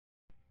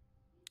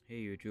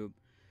Hey YouTube,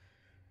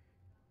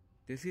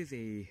 this is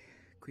a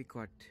quick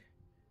hot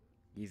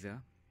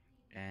geyser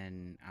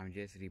and I'm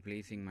just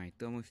replacing my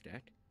thermostat.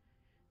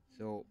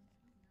 So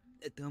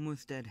the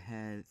thermostat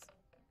has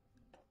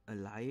a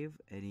live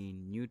and a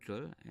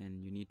neutral,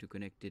 and you need to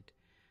connect it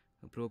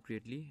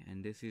appropriately,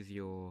 and this is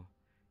your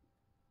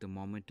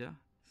thermometer,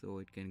 so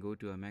it can go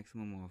to a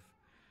maximum of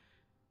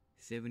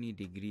 70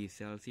 degrees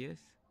Celsius.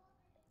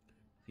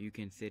 So you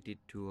can set it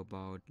to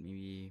about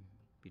maybe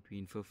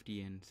between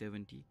 50 and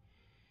 70,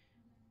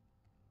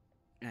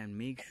 and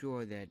make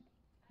sure that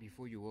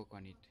before you work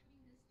on it,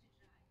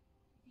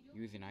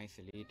 use an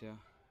isolator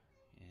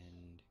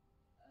and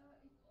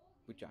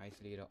put your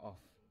isolator off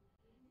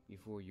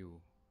before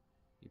you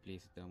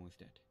replace the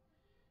thermostat.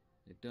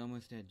 The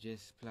thermostat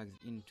just plugs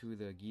into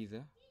the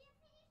geyser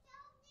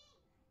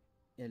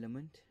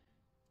element.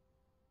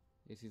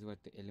 This is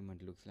what the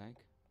element looks like.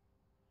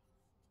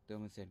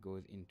 Thermostat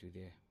goes into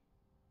there.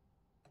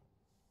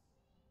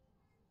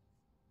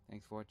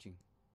 Thanks for watching.